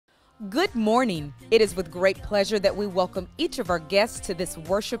Good morning. It is with great pleasure that we welcome each of our guests to this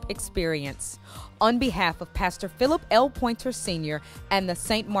worship experience. On behalf of Pastor Philip L. Pointer Sr. and the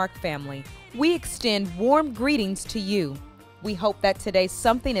St. Mark family, we extend warm greetings to you. We hope that today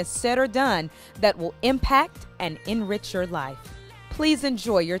something is said or done that will impact and enrich your life. Please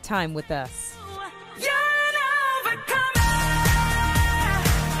enjoy your time with us.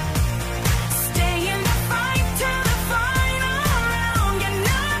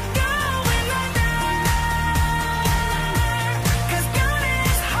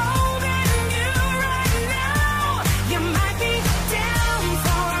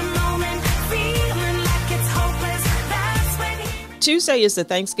 Tuesday is the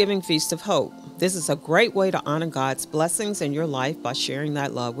Thanksgiving Feast of Hope. This is a great way to honor God's blessings in your life by sharing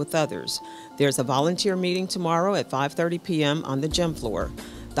that love with others. There's a volunteer meeting tomorrow at 5:30 p.m. on the gym floor.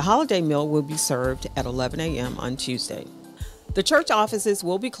 The holiday meal will be served at 11 a.m. on Tuesday. The church offices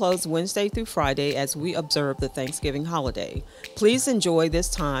will be closed Wednesday through Friday as we observe the Thanksgiving holiday. Please enjoy this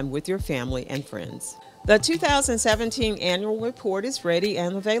time with your family and friends. The 2017 annual report is ready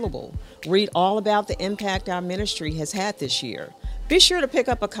and available. Read all about the impact our ministry has had this year. Be sure to pick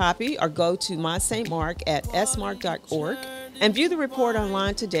up a copy or go to My St. Mark at smart.org and view the report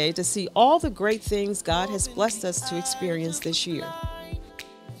online today to see all the great things God has blessed us to experience this year.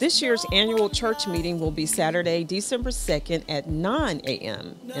 This year's annual church meeting will be Saturday, December 2nd at 9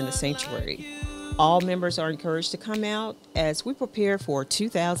 a.m. in the sanctuary. All members are encouraged to come out as we prepare for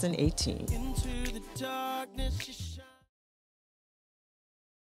 2018.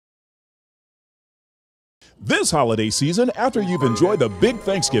 This holiday season, after you've enjoyed the big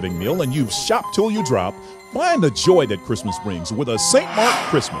Thanksgiving meal and you've shopped till you drop, find the joy that Christmas brings with a St. Mark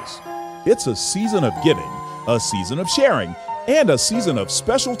Christmas. It's a season of giving, a season of sharing, and a season of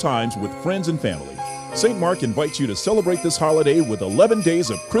special times with friends and family. St. Mark invites you to celebrate this holiday with 11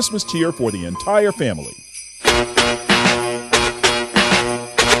 days of Christmas cheer for the entire family.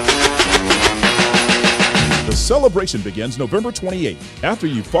 The celebration begins November 28th. After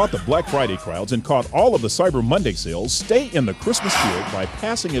you've fought the Black Friday crowds and caught all of the Cyber Monday sales, stay in the Christmas spirit by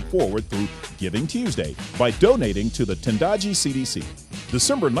passing it forward through Giving Tuesday by donating to the Tendaji CDC.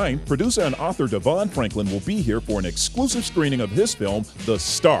 December 9th, producer and author Devon Franklin will be here for an exclusive screening of his film, The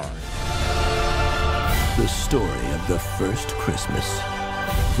Star. The story of the first Christmas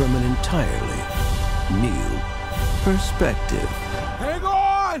from an entirely new perspective. Hang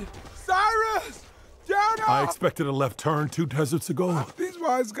on! Cyrus! I expected a left turn 2 deserts ago. These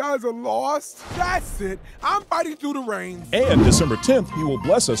wise guys are lost. That's it. I'm fighting through the rain. And December 10th, he will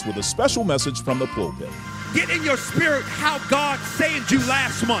bless us with a special message from the pulpit. Get in your spirit how God saved you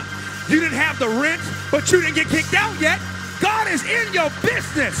last month. You didn't have the rent, but you didn't get kicked out yet. God is in your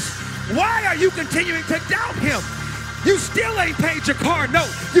business. Why are you continuing to doubt him? You still ain't paid your car note.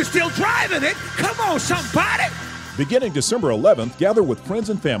 You're still driving it. Come on, somebody. Beginning December 11th, gather with friends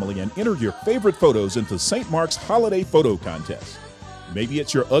and family and enter your favorite photos into St. Mark's Holiday Photo Contest. Maybe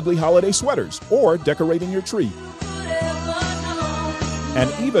it's your ugly holiday sweaters or decorating your tree.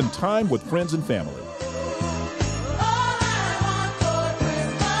 And even time with friends and family.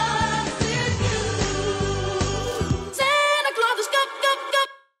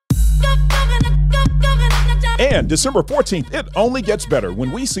 And December 14th, it only gets better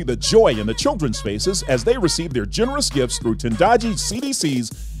when we see the joy in the children's faces as they receive their generous gifts through Tendaji CDC's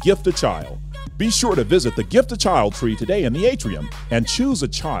Gift a Child. Be sure to visit the Gift a Child tree today in the atrium and choose a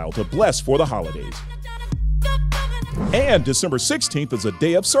child to bless for the holidays. And December 16th is a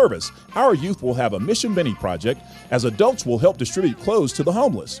day of service. Our youth will have a Mission Mini project as adults will help distribute clothes to the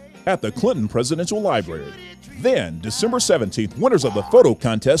homeless at the Clinton Presidential Library. Then, December 17th, winners of the photo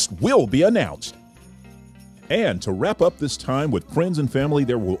contest will be announced. And to wrap up this time with friends and family,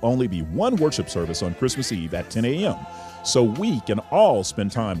 there will only be one worship service on Christmas Eve at 10 a.m. so we can all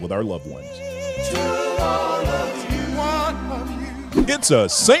spend time with our loved ones. It's a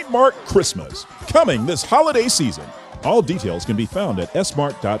St. Mark Christmas coming this holiday season. All details can be found at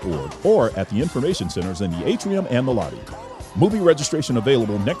smart.org or at the information centers in the atrium and the lobby. Movie registration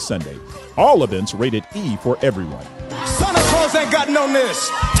available next Sunday. All events rated E for everyone. Santa Claus ain't got no this.